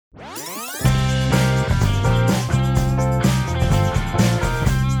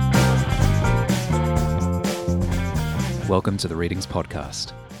welcome to the Readings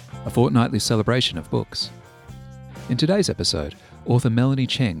Podcast, a fortnightly celebration of books. In today's episode, author Melanie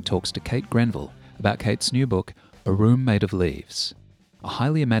Cheng talks to Kate Grenville about Kate's new book, A Room Made of Leaves, a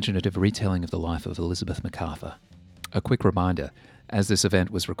highly imaginative retelling of the life of Elizabeth Macarthur. A quick reminder, as this event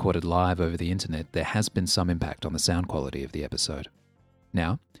was recorded live over the internet, there has been some impact on the sound quality of the episode.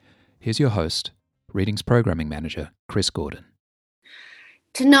 Now, here's your host, Readings Programming Manager, Chris Gordon.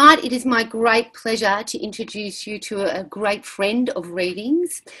 Tonight, it is my great pleasure to introduce you to a great friend of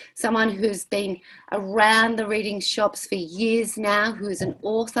Readings, someone who's been around the reading shops for years now, who is an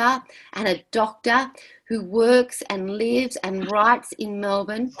author and a doctor, who works and lives and writes in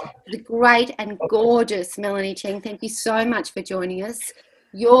Melbourne, the great and gorgeous Melanie Cheng. Thank you so much for joining us.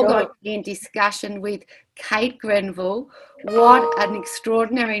 You're going to be in discussion with Kate Grenville. What an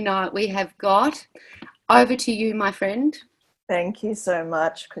extraordinary night we have got. Over to you, my friend. Thank you so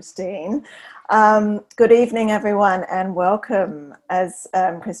much, Christine. Good evening, everyone, and welcome. As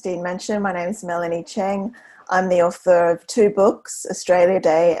Christine mentioned, my name is Melanie Cheng. I'm the author of two books, Australia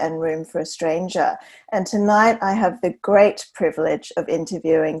Day and Room for a Stranger. And tonight I have the great privilege of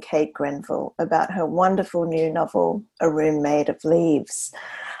interviewing Kate Grenville about her wonderful new novel, A Room Made of Leaves.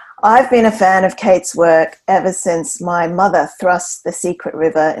 I've been a fan of Kate's work ever since my mother thrust The Secret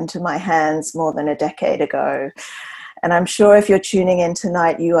River into my hands more than a decade ago. And I'm sure if you're tuning in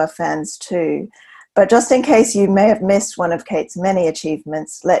tonight, you are fans too. But just in case you may have missed one of Kate's many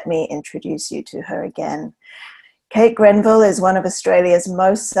achievements, let me introduce you to her again. Kate Grenville is one of Australia's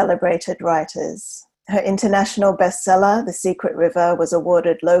most celebrated writers. Her international bestseller, The Secret River, was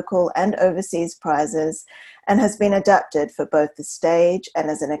awarded local and overseas prizes and has been adapted for both the stage and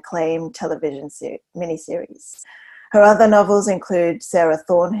as an acclaimed television miniseries. Her other novels include Sarah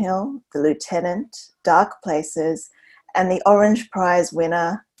Thornhill, The Lieutenant, Dark Places, and the Orange Prize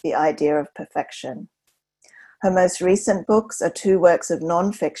winner, The Idea of Perfection. Her most recent books are two works of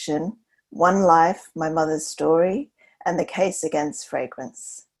non-fiction, One Life, My Mother's Story, and The Case Against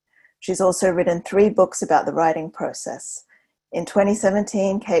Fragrance. She's also written 3 books about the writing process. In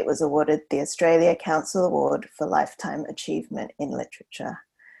 2017, Kate was awarded the Australia Council Award for Lifetime Achievement in Literature.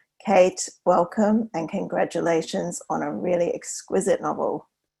 Kate, welcome and congratulations on a really exquisite novel.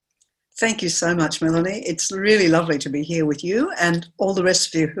 Thank you so much, Melanie. It's really lovely to be here with you and all the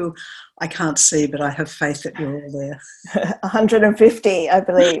rest of you who I can't see, but I have faith that you're all there. 150, I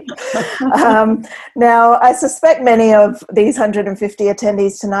believe. Now, I suspect many of these 150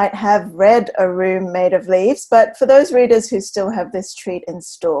 attendees tonight have read A Room Made of Leaves, but for those readers who still have this treat in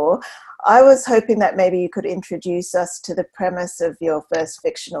store, I was hoping that maybe you could introduce us to the premise of your first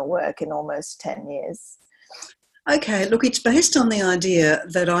fictional work in almost 10 years. Okay, look, it's based on the idea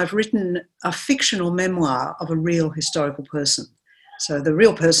that I've written a fictional memoir of a real historical person. So the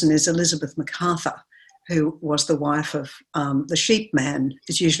real person is Elizabeth Macarthur, who was the wife of the sheep man,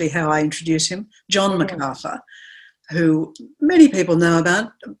 is usually how I introduce him, John Macarthur, who many people know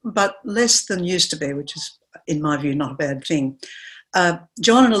about, but less than used to be, which is, in my view, not a bad thing.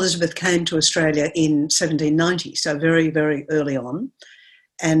 John and Elizabeth came to Australia in 1790, so very, very early on.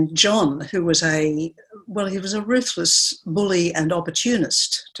 And John, who was he was a ruthless bully and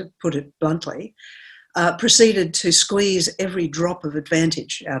opportunist, to put it bluntly, proceeded to squeeze every drop of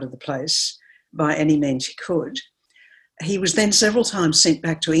advantage out of the place by any means he could. He was then several times sent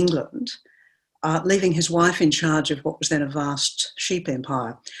back to England, leaving his wife in charge of what was then a vast sheep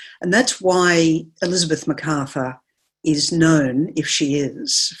empire. And that's why Elizabeth Macarthur is known, if she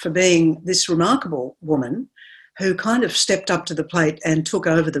is, for being this remarkable woman who kind of stepped up to the plate and took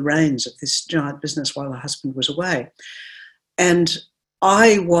over the reins of this giant business while her husband was away. And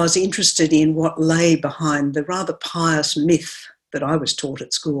I was interested in what lay behind the rather pious myth that I was taught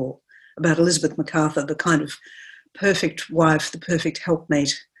at school about Elizabeth Macarthur, the kind of perfect wife, the perfect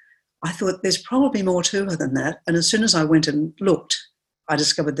helpmate. I thought there's probably more to her than that. And as soon as I went and looked, I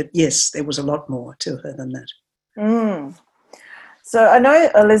discovered that, yes, there was a lot more to her than that. So I know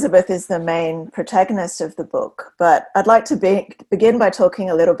Elizabeth is the main protagonist of the book, but I'd like to begin by talking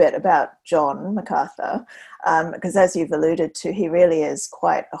a little bit about John Macarthur, because as you've alluded to, he really is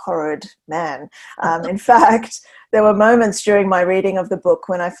quite a horrid man. In fact, there were moments during my reading of the book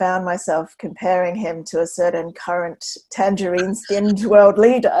when I found myself comparing him to a certain current tangerine-skinned world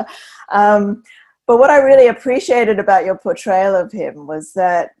leader. But what I really appreciated about your portrayal of him was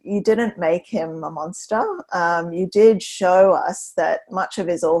that you didn't make him a monster. You did show us that much of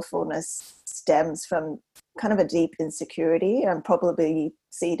his awfulness stems from kind of a deep insecurity and probably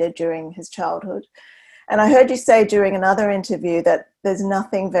seeded during his childhood. And I heard you say during another interview that there's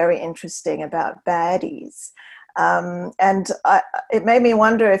nothing very interesting about baddies. It made me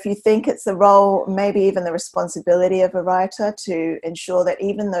wonder if you think it's the role, maybe even the responsibility of a writer to ensure that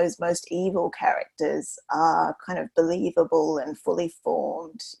even those most evil characters are kind of believable and fully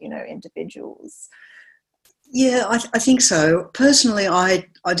formed, individuals. Yeah, I think so. Personally, I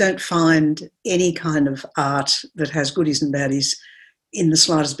don't find any kind of art that has goodies and baddies in the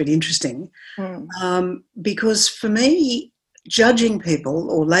slightest bit interesting. Because for me, judging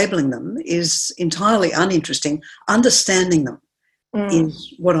people or labelling them is entirely uninteresting. Understanding them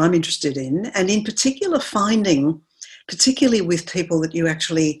is what I'm interested in. And in particular, finding, particularly with people that you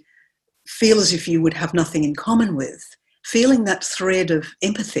actually feel as if you would have nothing in common with, feeling that thread of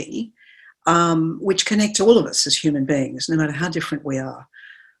empathy, which connects all of us as human beings, no matter how different we are.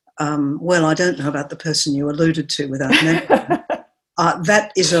 Well, I don't know about the person you alluded to without mentioning.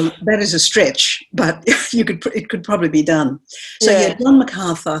 That is a stretch, but it could probably be done. So yeah, John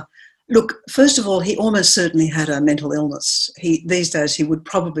Macarthur. Look, first of all, he almost certainly had a mental illness. These days he would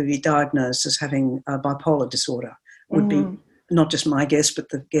probably be diagnosed as having a bipolar disorder. Would be not just my guess, but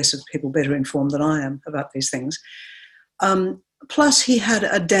the guess of people better informed than I am about these things. Plus, he had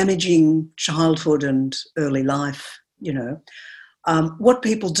a damaging childhood and early life. What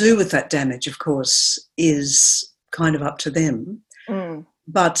people do with that damage, of course, is kind of up to them.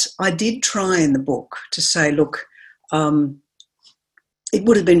 But I did try in the book to say, look, it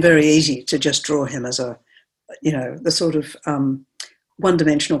would have been very easy to just draw him as the sort of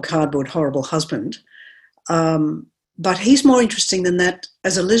one-dimensional cardboard horrible husband. But he's more interesting than that,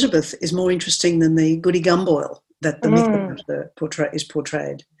 as Elizabeth is more interesting than the goody gumboil that the myth is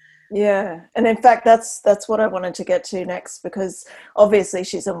portrayed. Yeah, and in fact, that's what I wanted to get to next, because obviously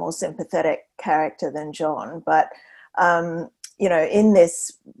she's a more sympathetic character than John, but in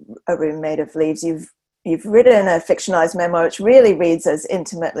this A Room Made of Leaves, you've written a fictionalized memoir which really reads as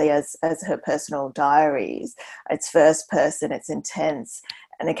intimately as her personal diaries. It's first person, it's intense,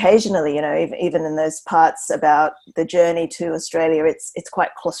 and occasionally, even in those parts about the journey to Australia, it's quite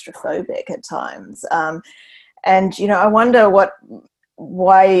claustrophobic at times. And I wonder what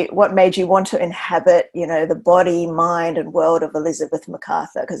made you want to inhabit, the body, mind, and world of Elizabeth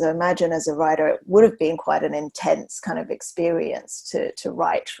Macarthur? Because I imagine as a writer, it would have been quite an intense kind of experience to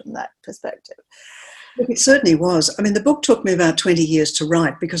write from that perspective. Look, it certainly was. I mean, the book took me about 20 years to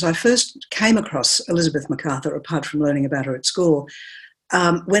write because I first came across Elizabeth Macarthur, apart from learning about her at school,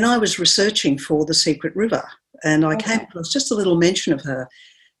 when I was researching for The Secret River. And I came across just a little mention of her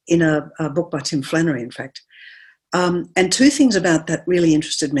in a book by Tim Flannery, in fact. And two things about that really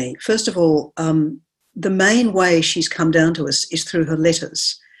interested me. First of all, the main way she's come down to us is through her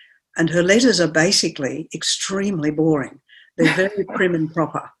letters. And her letters are basically extremely boring. They're very prim and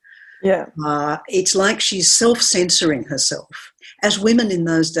proper. Yeah. It's like she's self-censoring herself, as women in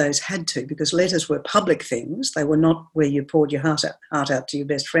those days had to, because letters were public things. They were not where you poured your heart out to your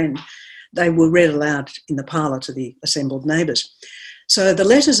best friend. They were read aloud in the parlour to the assembled neighbours. So the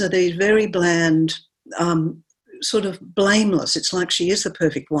letters are these very bland, sort of blameless. It's like she is the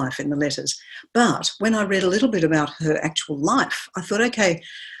perfect wife in the letters. But when I read a little bit about her actual life, I thought, okay,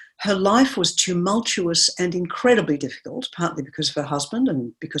 her life was tumultuous and incredibly difficult, partly because of her husband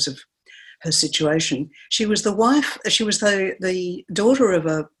and because of her situation. She was the daughter of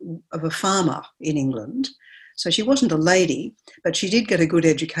a farmer in England. So she wasn't a lady, but she did get a good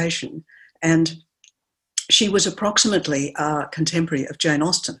education. And she was approximately a contemporary of Jane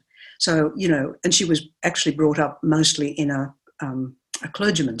Austen. So, and she was actually brought up mostly in a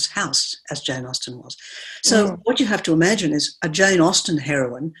clergyman's house, as Jane Austen was. So what you have to imagine is a Jane Austen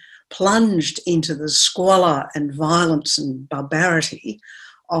heroine plunged into the squalor and violence and barbarity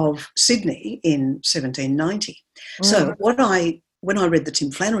of Sydney in 1790. So when I read the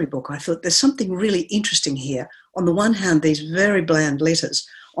Tim Flannery book, I thought there's something really interesting here. On the one hand, these very bland letters.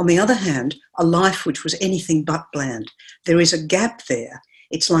 On the other hand, a life which was anything but bland. There is a gap there.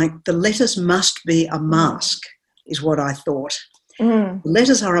 It's like the letters must be a mask, is what I thought. The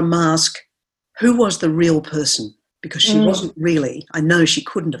letters are a mask. Who was the real person? Because she wasn't really, I know she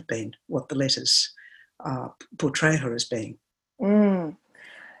couldn't have been what the letters portray her as being.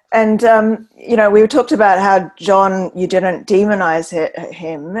 And, we talked about how John, you didn't demonize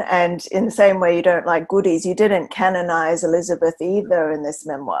him, and in the same way you don't like goodies, you didn't canonize Elizabeth either in this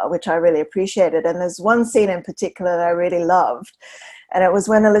memoir, which I really appreciated. And there's one scene in particular that I really loved, and it was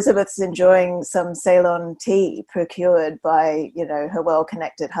when Elizabeth's enjoying some Ceylon tea procured by, her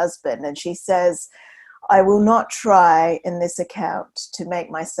well-connected husband, and she says, "I will not try in this account to make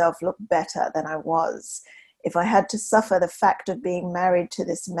myself look better than I was. If I had to suffer the fact of being married to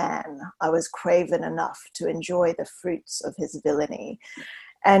this man, I was craven enough to enjoy the fruits of his villainy."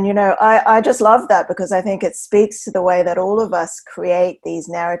 And, you know, I just love that, because I think it speaks to the way that all of us create these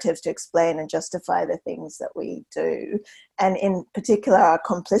narratives to explain and justify the things that we do, and in particular our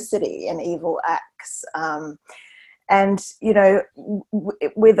complicity in evil acts. And, you know,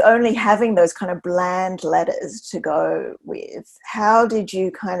 with only having those kind of bland letters to go with, how did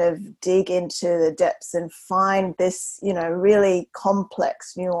you kind of dig into the depths and find this, you know, really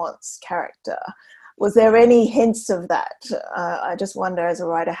complex, nuanced character? Was there any hints of that? I just wonder, as a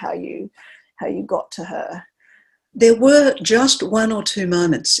writer, how you got to her. There were just one or two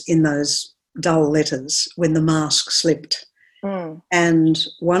moments in those dull letters when the mask slipped. And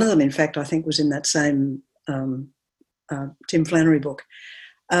one of them, in fact, I think was in that same Tim Flannery book.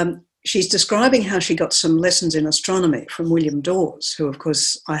 She's describing how she got some lessons in astronomy from William Dawes, who, of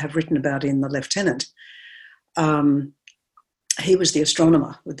course, I have written about in The Lieutenant. He was the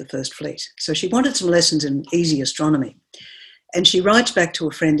astronomer with the First Fleet. So she wanted some lessons in easy astronomy. And she writes back to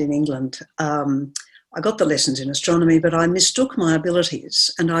a friend in England, I got the lessons in astronomy, but I mistook my abilities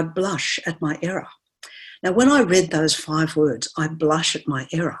and I blush at my error. Now, when I read those 5 words, I blush at my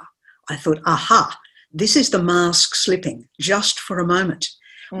error, I thought, aha, this is the mask slipping just for a moment.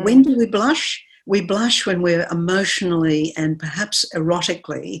 When do we blush? We blush when we're emotionally and perhaps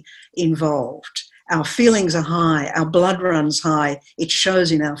erotically involved. Our feelings are high, our blood runs high, it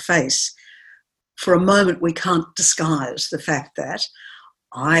shows in our face. For a moment, we can't disguise the fact that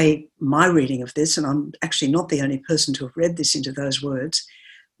my reading of this, and I'm actually not the only person to have read this into those words,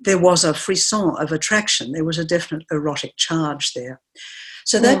 there was a frisson of attraction. There was a definite erotic charge there.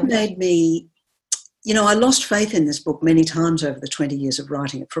 So that made me, you know, I lost faith in this book many times over the 20 years of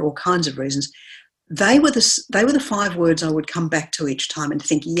writing it for all kinds of reasons. They were the 5 words I would come back to each time and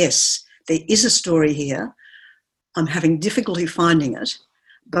think, yes, there is a story here. I'm having difficulty finding it,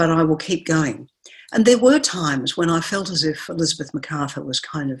 but I will keep going. And there were times when I felt as if Elizabeth Macarthur was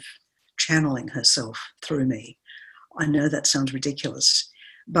kind of channeling herself through me. I know that sounds ridiculous,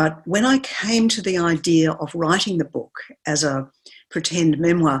 but when I came to the idea of writing the book as a pretend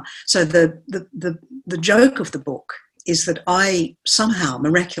memoir, so the joke of the book is that I somehow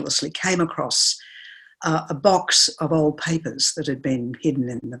miraculously came across a box of old papers that had been hidden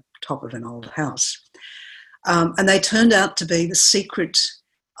in the top of an old house. And they turned out to be the secret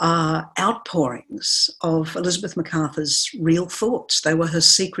outpourings of Elizabeth Macarthur's real thoughts. They were her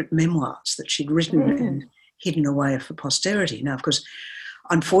secret memoirs that she'd written and hidden away for posterity. Now, of course,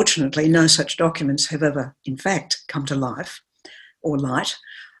 unfortunately, no such documents have ever, in fact, come to life or light.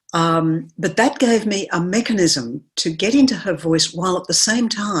 But that gave me a mechanism to get into her voice while at the same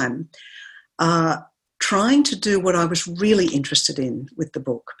time trying to do what I was really interested in with the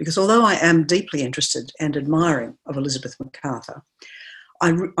book. Because although I am deeply interested and admiring of Elizabeth Macarthur,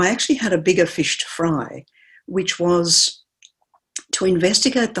 I actually had a bigger fish to fry, which was to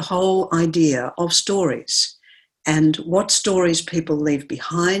investigate the whole idea of stories and what stories people leave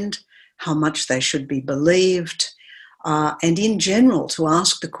behind, how much they should be believed, and in general to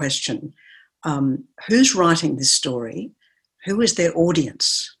ask the question, who's writing this story? Who is their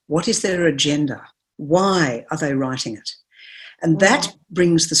audience? What is their agenda? Why are they writing it? And that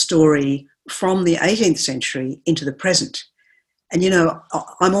brings the story from the 18th century into the present. And, you know,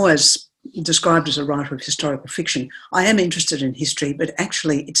 I'm always described as a writer of historical fiction. I am interested in history, but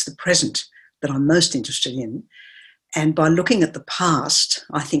actually it's the present that I'm most interested in. And by looking at the past,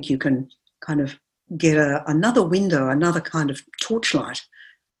 I think you can kind of get another window, another kind of torchlight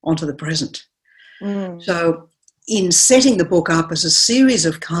onto the present. So in setting the book up as a series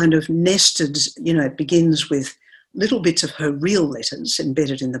of kind of nested, you know, it begins with little bits of her real letters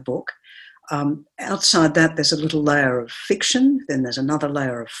embedded in the book. Outside that, there's a little layer of fiction, then there's another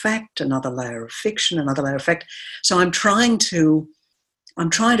layer of fact, another layer of fiction, another layer of fact. So I'm trying to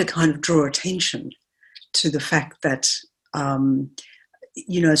kind of draw attention to the fact that,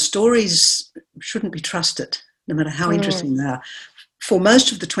 you know, stories shouldn't be trusted, no matter how interesting they are. For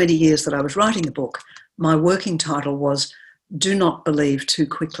most of the 20 years that I was writing the book, my working title was Do Not Believe Too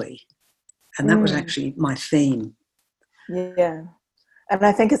Quickly. And that was actually my theme. Yeah. And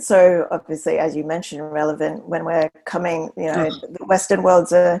I think it's so, obviously, as you mentioned, relevant when we're coming, you know, the Western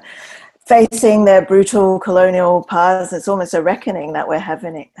worlds are facing their brutal colonial past. It's almost a reckoning that we're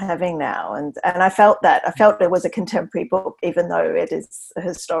having now. And I felt it was a contemporary book, even though it is a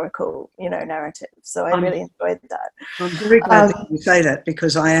historical, you know, narrative. So I really enjoyed that. I'm very glad that you say that,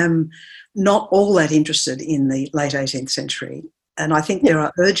 because I am not all that interested in the late 18th century. And I think there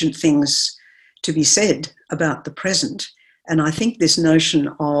are urgent things to be said about the present. And I think this notion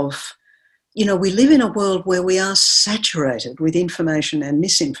of, you know, we live in a world where we are saturated with information and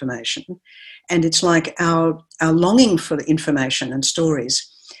misinformation. And it's like our longing for information and stories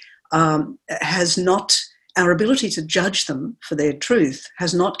has not, our ability to judge them for their truth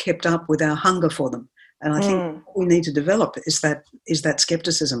has not kept up with our hunger for them. And I think what we need to develop is that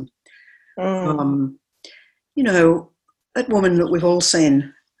skepticism. You know, that woman that we've all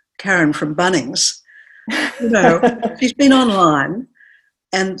seen, Karen from Bunnings, you know, she's been online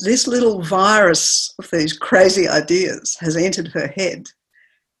and this little virus of these crazy ideas has entered her head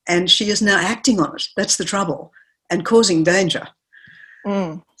and she is now acting on it. That's the trouble, and causing danger.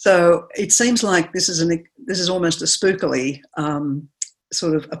 So it seems like this is almost a spookily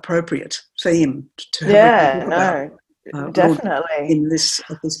sort of appropriate theme to have about, definitely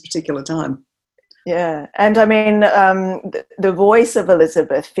at this particular time. Yeah, and I mean, the voice of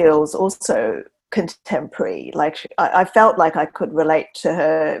Elizabeth feels also contemporary. Like I felt like I could relate to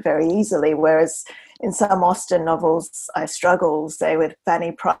her very easily, whereas in some Austen novels, I struggle, say, with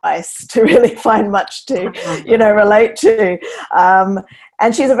Fanny Price, to really find much to, relate to.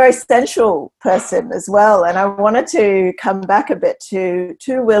 And she's a very sensual person as well. And I wanted to come back a bit to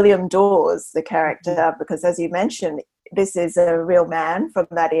William Dawes, the character, because as you mentioned, this is a real man from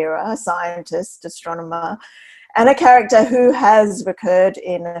that era, a scientist, astronomer, and a character who has recurred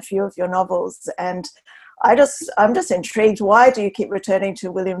in a few of your novels. And I'm just intrigued. Why do you keep returning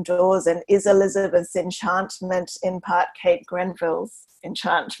to William Dawes? And is Elizabeth's enchantment in part Kate Grenville's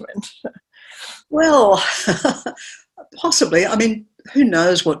enchantment? Well, possibly. I mean, who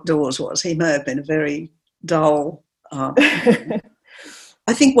knows what Dawes was? He may have been a very dull.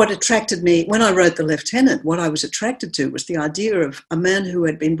 I think what attracted me, when I wrote The Lieutenant, what I was attracted to was the idea of a man who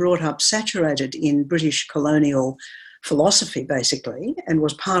had been brought up saturated in British colonial philosophy, basically, and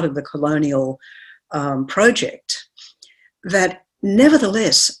was part of the colonial project, that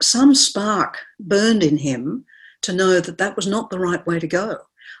nevertheless some spark burned in him to know that that was not the right way to go.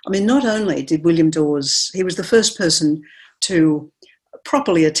 I mean, not only did William Dawes, he was the first person to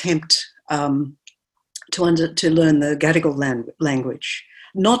properly attempt to learn the Gadigal language,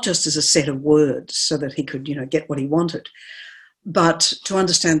 not just as a set of words so that he could, get what he wanted, but to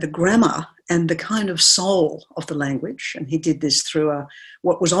understand the grammar and the kind of soul of the language. And he did this through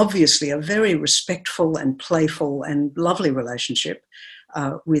what was obviously a very respectful and playful and lovely relationship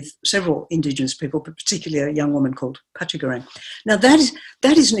with several Indigenous people, but particularly a young woman called Pachagarang. Now that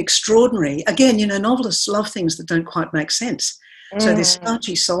is an extraordinary, again, novelists love things that don't quite make sense. So this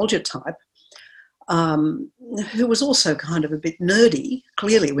starchy soldier type, who was also kind of a bit nerdy,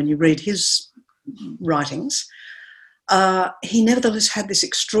 clearly, when you read his writings, he nevertheless had this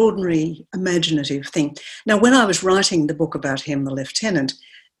extraordinary imaginative thing. Now, when I was writing the book about him, The Lieutenant,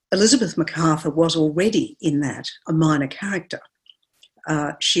 Elizabeth Macarthur was already in that, a minor character.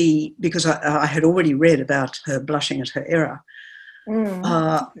 Because I had already read about her blushing at her error.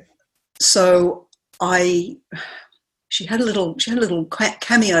 So she had a little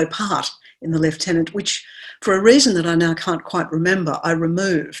cameo part in The Lieutenant, which, for a reason that I now can't quite remember, I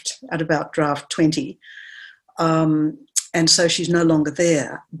removed at about draft 20. And so she's no longer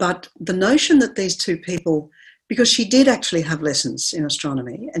there. But the notion that these two people, because she did actually have lessons in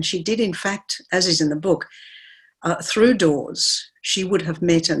astronomy, and she did, in fact, as is in the book, through Dawes, she would have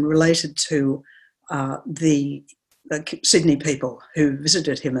met and related to the Sydney people who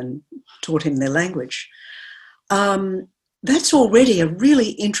visited him and taught him their language. That's already a really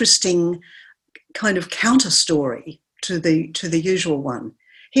interesting kind of counter story to the usual one.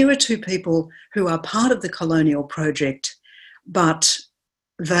 Here are two people who are part of the colonial project, but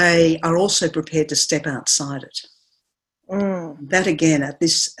they are also prepared to step outside it. That again, at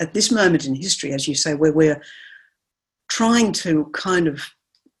this moment in history, as you say, where we're trying to kind of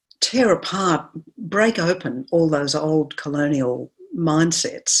tear apart, break open all those old colonial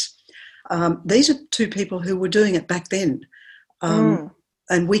mindsets. These are two people who were doing it back then.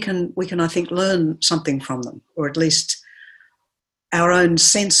 And we can, I think, learn something from them, or at least our own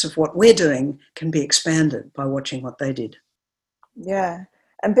sense of what we're doing can be expanded by watching what they did. Yeah.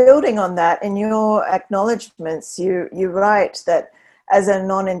 And building on that, in your acknowledgements, you write that as a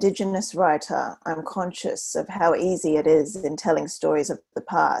non-Indigenous writer, I'm conscious of how easy it is in telling stories of the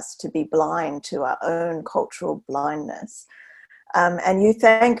past to be blind to our own cultural blindness. And you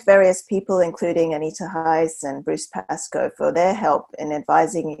thank various people, including Anita Heiss and Bruce Pascoe, for their help in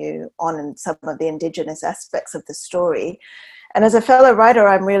advising you on some of the Indigenous aspects of the story. And as a fellow writer,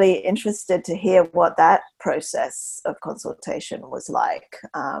 I'm really interested to hear what that process of consultation was like.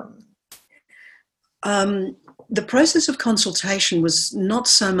 The process of consultation was not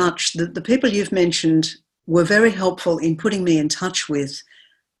so much the people you've mentioned were very helpful in putting me in touch with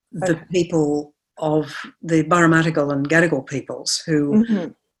the people of the Burramatigal and Gadigal peoples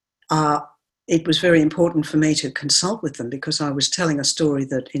who are it was very important for me to consult with them because I was telling a story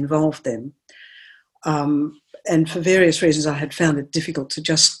that involved them. And for various reasons, I had found it difficult to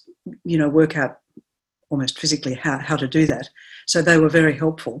just, work out almost physically how to do that. So they were very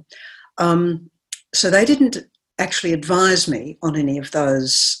helpful. So they didn't actually advise me on any of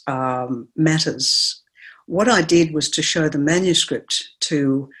those matters. What I did was to show the manuscript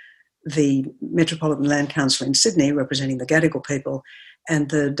to the Metropolitan Land Council in Sydney, representing the Gadigal people, and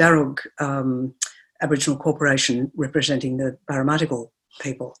the Darug Aboriginal Corporation, representing the Barramatigal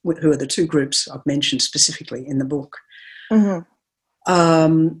people, who are the two groups I've mentioned specifically in the book.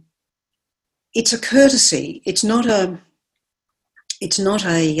 Mm-hmm. It's a courtesy. It's a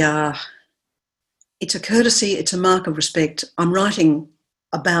courtesy. It's a mark of respect. I'm writing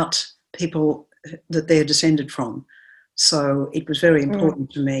about people that they're descended from, so it was very important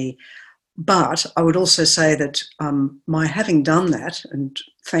to me. But I would also say that my having done that and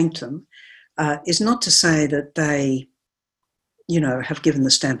thanked them is not to say that they, have given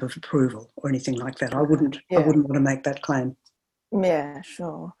the stamp of approval or anything like that. I wouldn't want to make that claim. Yeah,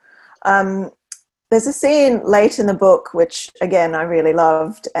 sure. There's a scene late in the book, which again I really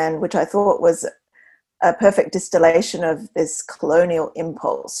loved, and which I thought was a perfect distillation of this colonial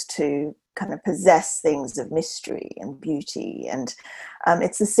impulse to kind of possess things of mystery and beauty. And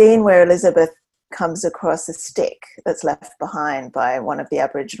it's the scene where Elizabeth comes across a stick that's left behind by one of the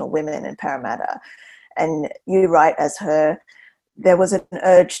Aboriginal women in Parramatta. And you write as her, there was an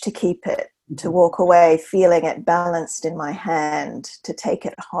urge to keep it, to walk away feeling it balanced in my hand, to take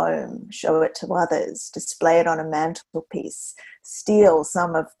it home, show it to others, display it on a mantelpiece, steal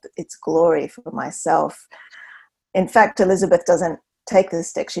some of its glory for myself. In fact, Elizabeth doesn't take the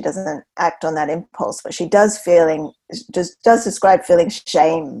stick, she doesn't act on that impulse, but she does describe feeling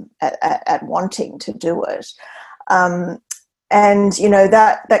shame at wanting to do it. And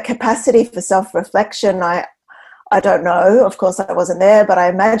that capacity for self-reflection, I don't know, of course I wasn't there, but I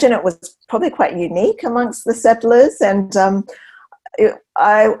imagine it was probably quite unique amongst the settlers. And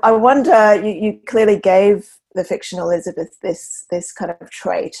I wonder, you clearly gave the fictional Elizabeth this kind of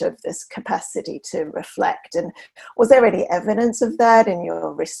trait of this capacity to reflect. And was there any evidence of that in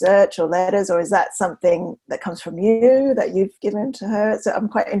your research or letters, or is that something that comes from you that you've given to her? So I'm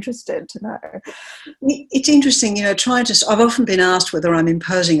quite interested to know. It's interesting, I've often been asked whether I'm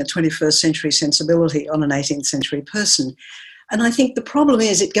imposing a 21st century sensibility on an 18th century person. And I think the problem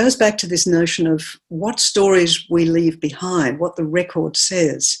is it goes back to this notion of what stories we leave behind, what the record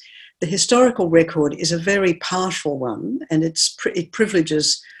says. The historical record is a very partial one, and it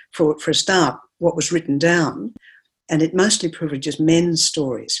privileges, for a start, what was written down, and it mostly privileges men's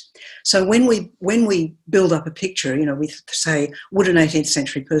stories. So when we build up a picture, we say, would an 18th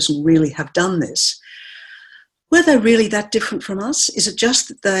century person really have done this? Were they really that different from us? Is it just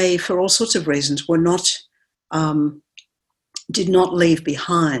that they, for all sorts of reasons, were not, did not leave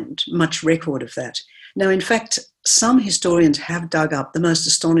behind much record of that? Now, in fact, some historians have dug up the most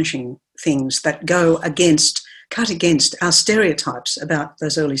astonishing things that cut against our stereotypes about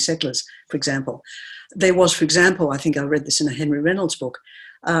those early settlers, for example. There was, for example, I think I read this in a Henry Reynolds book,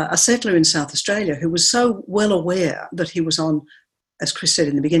 a settler in South Australia who was so well aware that he was on, as Chris said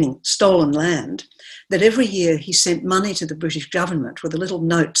in the beginning, stolen land, that every year he sent money to the British government with a little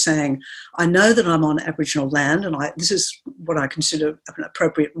note saying, I know that I'm on Aboriginal land and this is what I consider an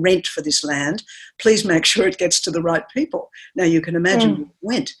appropriate rent for this land. Please make sure it gets to the right people. Now you can imagine where it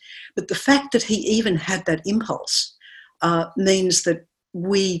went. But the fact that he even had that impulse means that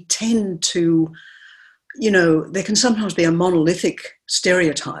we tend to, there can sometimes be a monolithic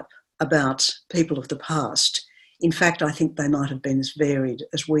stereotype about people of the past. In fact, I think they might have been as varied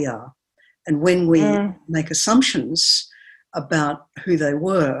as we are. And when we make assumptions about who they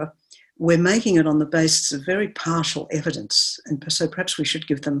were, we're making it on the basis of very partial evidence. And so perhaps we should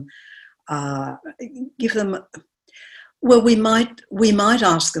give them, well, we might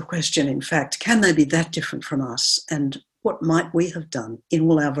ask the question, in fact, can they be that different from us? And what might we have done in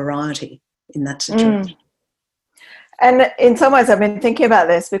all our variety in that situation? And in some ways, I've been thinking about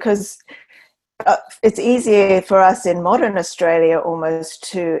this because it's easier for us in modern Australia almost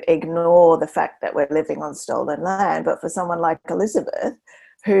to ignore the fact that we're living on stolen land. But for someone like Elizabeth,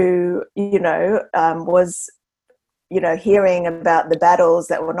 who, was, hearing about the battles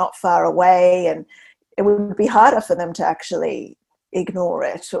that were not far away, and it would be harder for them to actually ignore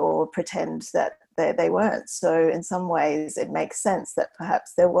it or pretend that they weren't. So in some ways, it makes sense that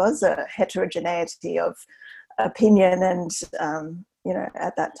perhaps there was a heterogeneity of opinion and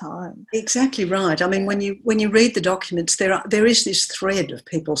at that time. Exactly right. I mean, when you read the documents, there is this thread of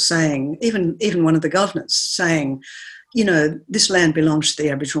people saying, even one of the governors saying, this land belongs to the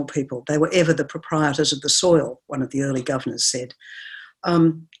Aboriginal people. They were ever the proprietors of the soil, one of the early governors said.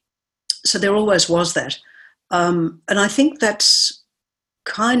 So there always was that. And I think that's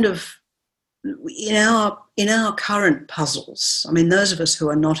kind of in our current puzzles. I mean, those of us who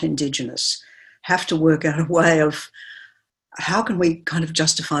are not Indigenous have to work out a way of how can we kind of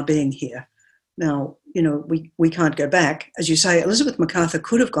justify being here. Now, we can't go back. As you say, Elizabeth Macarthur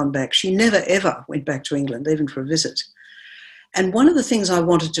could have gone back. She never, ever went back to England, even for a visit. And one of the things I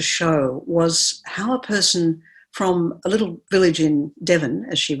wanted to show was how a person from a little village in Devon,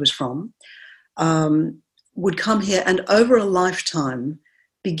 as she was from, would come here and over a lifetime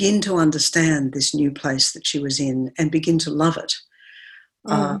begin to understand this new place that she was in and begin to love it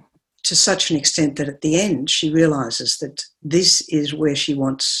to such an extent that at the end she realises that this is where she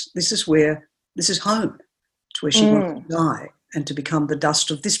wants, this is home. It's where she wants to die and to become the dust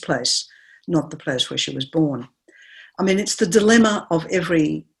of this place, not the place where she was born. I mean, it's the dilemma of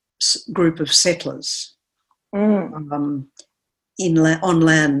every group of settlers on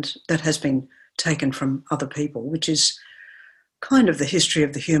land that has been taken from other people, which is kind of the history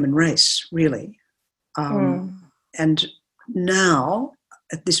of the human race, really. And now,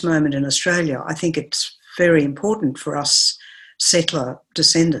 at this moment in Australia, I think it's very important for us settler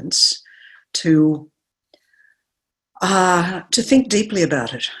descendants to think deeply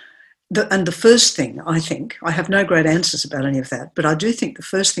about it. And the first thing, I think, I have no great answers about any of that, but I do think the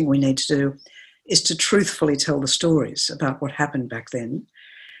first thing we need to do is to truthfully tell the stories about what happened back then.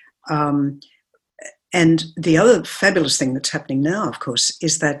 And the other fabulous thing that's happening now, of course,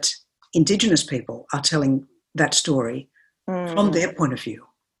 is that Indigenous people are telling that story from their point of view.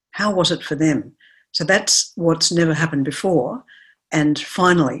 How was it for them? So that's what's never happened before. And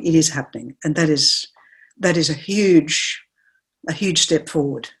finally, it is happening. And that is a huge step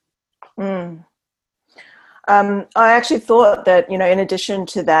forward. I actually thought that, in addition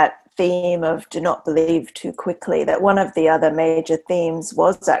to that theme of do not believe too quickly, that one of the other major themes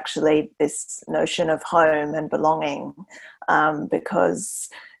was actually this notion of home and belonging, because,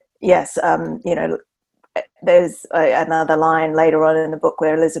 yes, there's another line later on in the book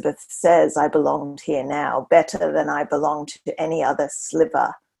where Elizabeth says, I belonged here now better than I belonged to any other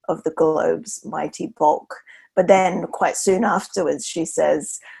sliver of the globe's mighty bulk. But then quite soon afterwards, she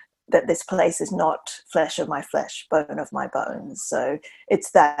says that this place is not flesh of my flesh, bone of my bones. So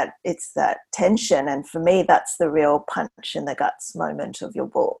it's that tension. And for me, that's the real punch in the guts moment of your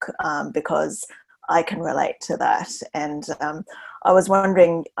book, because I can relate to that. And I was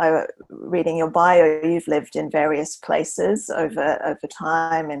wondering, reading your bio, you've lived in various places over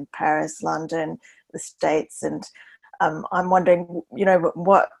time, in Paris, London, the States, and I'm wondering,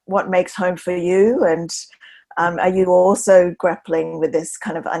 what makes home for you, and are you also grappling with this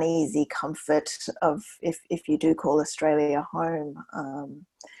kind of uneasy comfort of if you do call Australia home?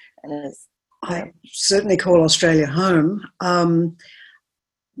 I certainly call Australia home,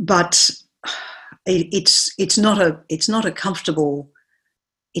 but it's not a comfortable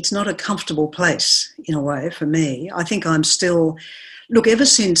place in a way for me. I think I'm still, look, ever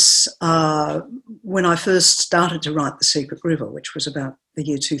since when I first started to write The Secret River, which was about the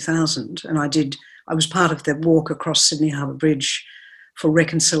year 2000, and I was part of the walk across Sydney Harbour Bridge for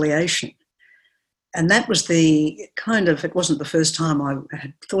reconciliation. And that was it wasn't the first time I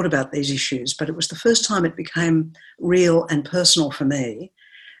had thought about these issues, but it was the first time it became real and personal for me,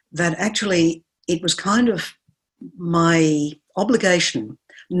 that actually it was kind of my obligation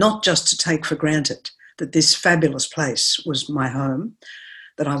not just to take for granted that this fabulous place was my home,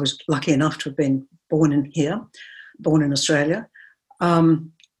 that I was lucky enough to have been born in Australia,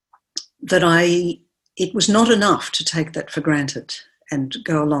 it was not enough to take that for granted and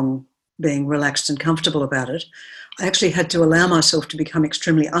go along being relaxed and comfortable about it. I actually had to allow myself to become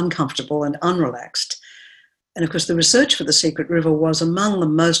extremely uncomfortable and unrelaxed. And of course, the research for The Secret River was among the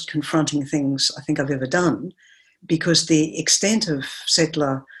most confronting things I think I've ever done, because the extent of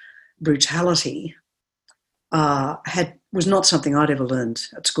settler brutality was not something I'd ever learned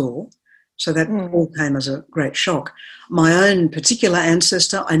at school. So that all came as a great shock. My own particular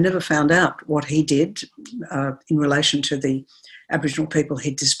ancestor, I never found out what he did in relation to the Aboriginal people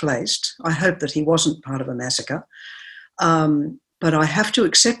he'd displaced. I hope that he wasn't part of a massacre. But I have to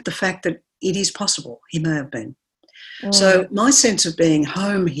accept the fact that it is possible. He may have been. So my sense of being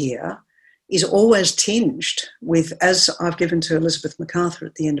home here is always tinged with, as I've given to Elizabeth Macarthur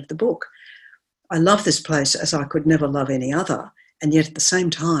at the end of the book, I love this place as I could never love any other. And yet at the same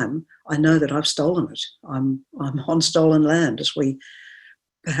time, I know that I've stolen it. I'm on stolen land, as we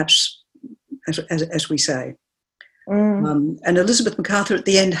say. And Elizabeth Macarthur at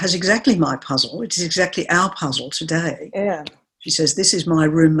the end has exactly my puzzle. It's exactly our puzzle today. Yeah. She says, this is my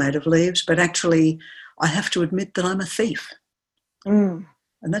room made of leaves, but actually I have to admit that I'm a thief. And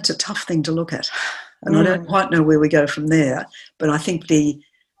that's a tough thing to look at. And I don't quite know where we go from there, but I think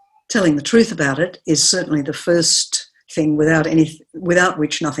telling the truth about it is certainly the first thing without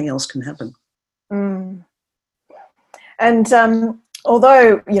which nothing else can happen. And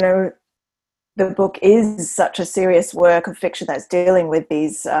although, you know, the book is such a serious work of fiction that's dealing with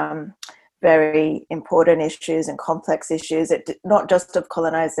these very important issues and complex issues, not just of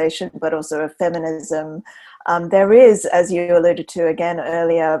colonization, but also of feminism. There is, as you alluded to again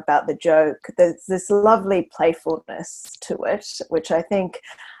earlier about the joke, there's this lovely playfulness to it, which I think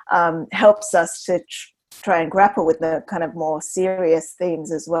helps us to try and grapple with the kind of more serious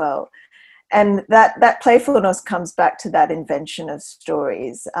themes as well. And that playfulness comes back to that invention of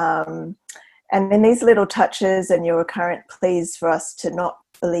stories. And in these little touches and your recurrent pleas for us to not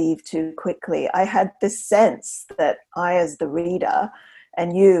believe too quickly, I had this sense that I, as the reader,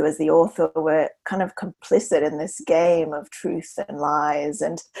 and you as the author, were kind of complicit in this game of truth and lies.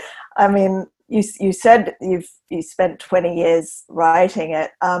 And I mean, you said you spent 20 years writing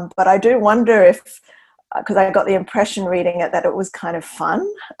it, but I do wonder if, because I got the impression reading it that it was kind of fun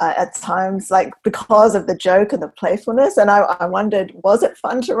at times, like because of the joke and the playfulness. And I wondered, was it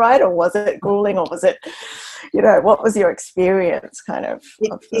fun to write, or was it grueling, or was it, you know, what was your experience kind of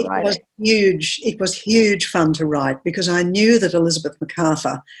the writing? Was huge. It was huge fun to write because I knew that Elizabeth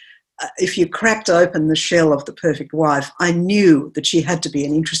Macarthur, if you cracked open the shell of the perfect wife, I knew that she had to be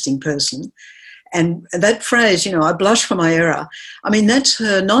an interesting person. And that phrase, you know, I blush for my error. I mean, that's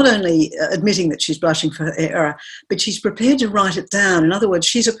her not only admitting that she's blushing for her error, but she's prepared to write it down. In other words,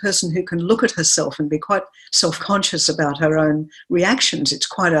 she's a person who can look at herself and be quite self-conscious about her own reactions. It's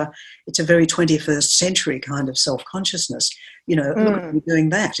a very 21st century kind of self-consciousness. You know, look at me doing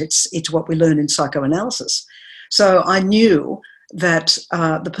that. It's what we learn in psychoanalysis. So I knew that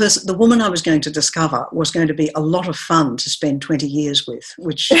the woman I was going to discover was going to be a lot of fun to spend 20 years with,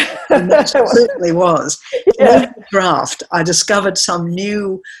 which certainly was. Yeah. In the draft, I discovered some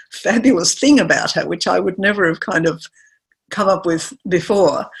new fabulous thing about her, which I would never have kind of come up with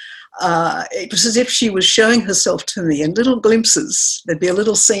before. It was as if she was showing herself to me in little glimpses. There'd be a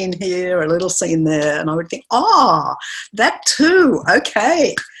little scene here, a little scene there, and I would think, that too,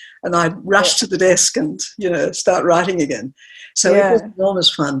 okay. And I'd rush to the desk and, you know, start writing again. So it was enormous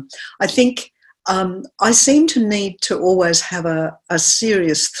fun. I think I seem to need to always have a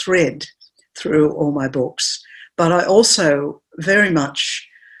serious thread through all my books, but I also very much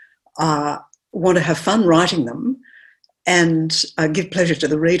want to have fun writing them and give pleasure to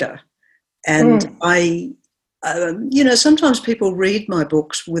the reader. And I, you know, sometimes people read my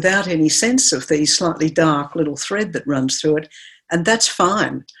books without any sense of the slightly dark little thread that runs through it, and that's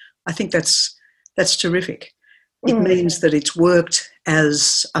fine. I think that's terrific. It means that it's worked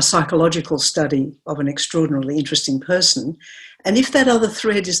as a psychological study of an extraordinarily interesting person. And if that other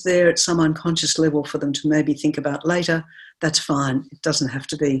thread is there at some unconscious level for them to maybe think about later, that's fine. It doesn't have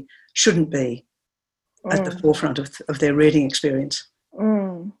to be, shouldn't be at the forefront of their reading experience.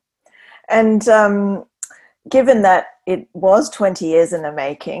 And given that it was 20 years in the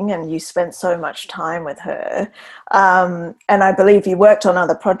making and you spent so much time with her, and I believe you worked on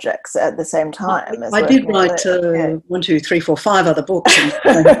other projects at the same time. I did write 1, 2, 3, 4, 5 other books.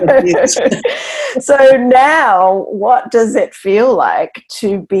 So now what does it feel like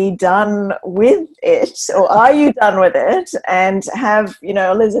to be done with it, or are you done with it and have, you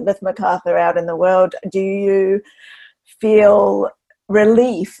know, Elizabeth Macarthur out in the world? Do you feel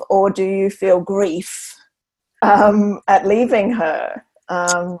relief or do you feel grief at leaving her,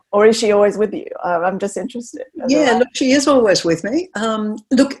 or is she always with you? I'm just interested. Yeah, look, she is always with me.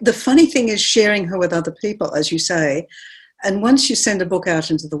 Look, the funny thing is sharing her with other people, as you say, and once you send a book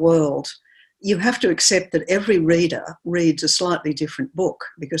out into the world, you have to accept that every reader reads a slightly different book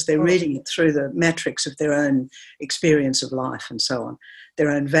because they're reading it through the matrix of their own experience of life and so on,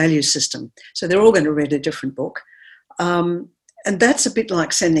 their own value system. So they're all going to read a different book. And that's a bit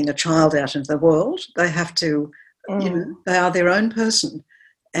like sending a child out into the world. They have to, you know, they are their own person,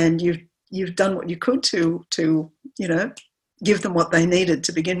 and you've done what you could to you know, give them what they needed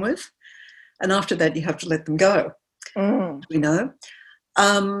to begin with, and after that you have to let them go. You know,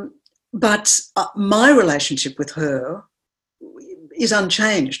 but my relationship with her is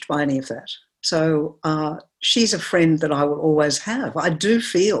unchanged by any of that. So she's a friend that I will always have. I do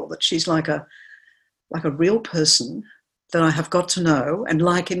feel that she's like a real person that I have got to know and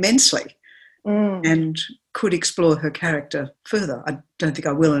like immensely, and could explore her character further. I don't think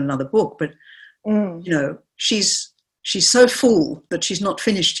I will in another book, but you know, she's she's so full that she's not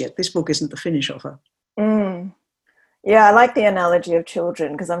finished yet. This book isn't the finish of her. Mm. Yeah, I like the analogy of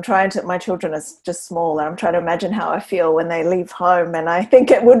children, because my children are just small, and I'm trying to imagine how I feel when they leave home, and I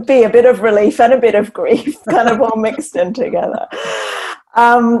think it would be a bit of relief and a bit of grief kind of all mixed in together.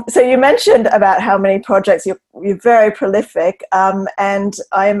 So you mentioned about how many projects, you're very prolific, and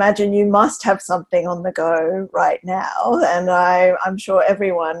I imagine you must have something on the go right now, and I'm sure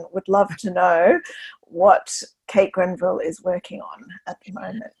everyone would love to know what Kate Grenville is working on at the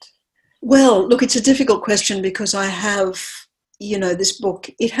moment. Well, look, it's a difficult question because I have, this book,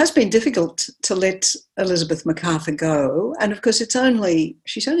 it has been difficult to let Elizabeth Macarthur go. And of course, she's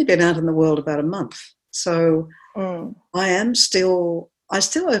only been out in the world about a month. So I still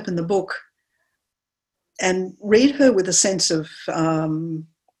open the book and read her with a sense of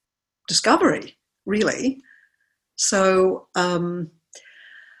discovery, really. So,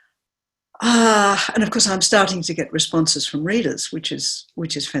 and of course, I'm starting to get responses from readers, which is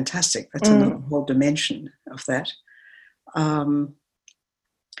fantastic. That's another whole dimension of that.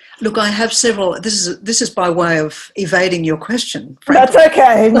 Look, I have several. This is by way of evading your question, frankly. That's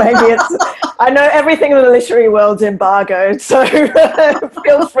okay. Maybe I know everything in the literary world's embargoed, so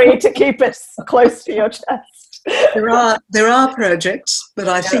feel free to keep it close to your chest. There are projects, but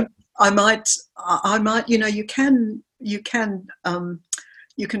I think I might.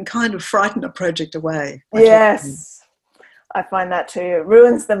 You can kind of frighten a project away. Yes, I find that too. It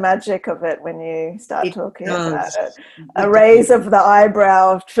ruins the magic of it when you start talking about it. A raise of the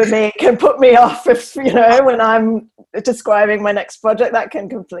eyebrow for me can put me off if, when I'm describing my next project, that can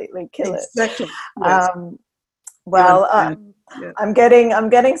completely kill it. Exactly. Yes. I'm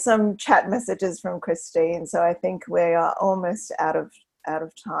getting some chat messages from Christine, so I think we are almost out of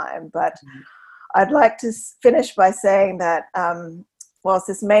time. But I'd like to finish by saying that whilst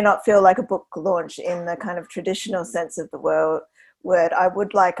this may not feel like a book launch in the kind of traditional sense of the word, I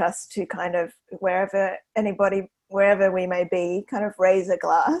would like us to kind of, wherever we may be, kind of raise a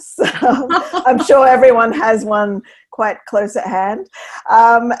glass. I'm sure everyone has one quite close at hand,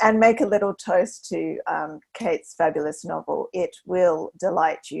 and make a little toast to Kate's fabulous novel. It will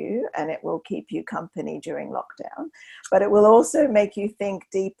delight you and it will keep you company during lockdown, but it will also make you think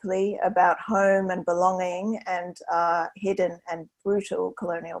deeply about home and belonging and hidden and brutal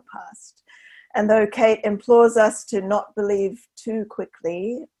colonial past. And though Kate implores us to not believe too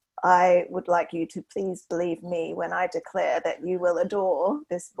quickly, I would like you to please believe me when I declare that you will adore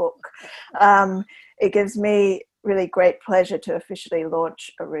this book. It gives me really great pleasure to officially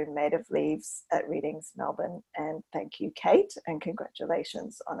launch A Room Made of Leaves at Readings Melbourne. And thank you, Kate, and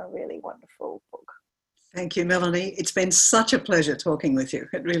congratulations on a really wonderful book. Thank you, Melanie. It's been such a pleasure talking with you.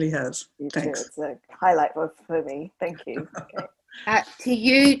 It really has. Thanks. It's a highlight for me. Thank you. Okay. To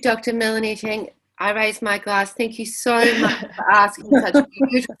you, Dr. Melanie Cheng, I raise my glass. Thank you so much for asking such a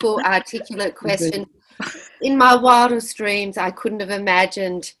beautiful, articulate question. In my wildest dreams, I couldn't have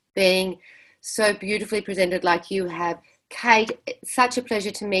imagined being so beautifully presented like you have. Kate, it's such a pleasure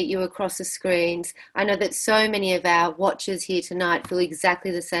to meet you across the screens. I know that so many of our watchers here tonight feel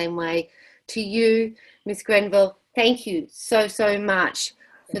exactly the same way. To you, Miss Grenville, thank you so much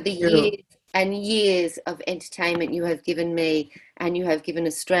for the years and years of entertainment you have given me and you have given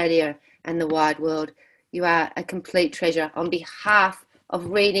Australia and the wide world. You are a complete treasure. On behalf of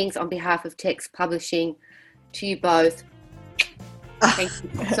Readings, on behalf of Text Publishing, to you both, thank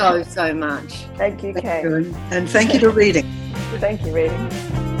you so much. Thank you, Kate. And thank you to Reading. Thank you, Readings.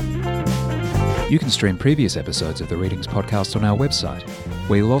 You can stream previous episodes of the Readings podcast on our website,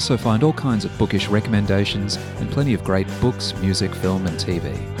 where you'll also find all kinds of bookish recommendations and plenty of great books, music, film and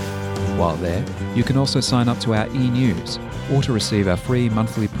TV. While there, you can also sign up to our e-news or to receive our free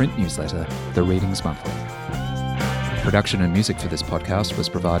monthly print newsletter, The Readings Monthly. Production and music for this podcast was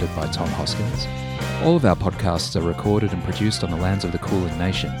provided by Tom Hoskins. All of our podcasts are recorded and produced on the lands of the Kulin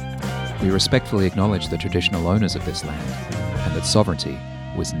Nation. We respectfully acknowledge the traditional owners of this land and that sovereignty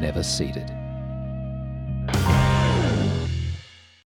was never ceded.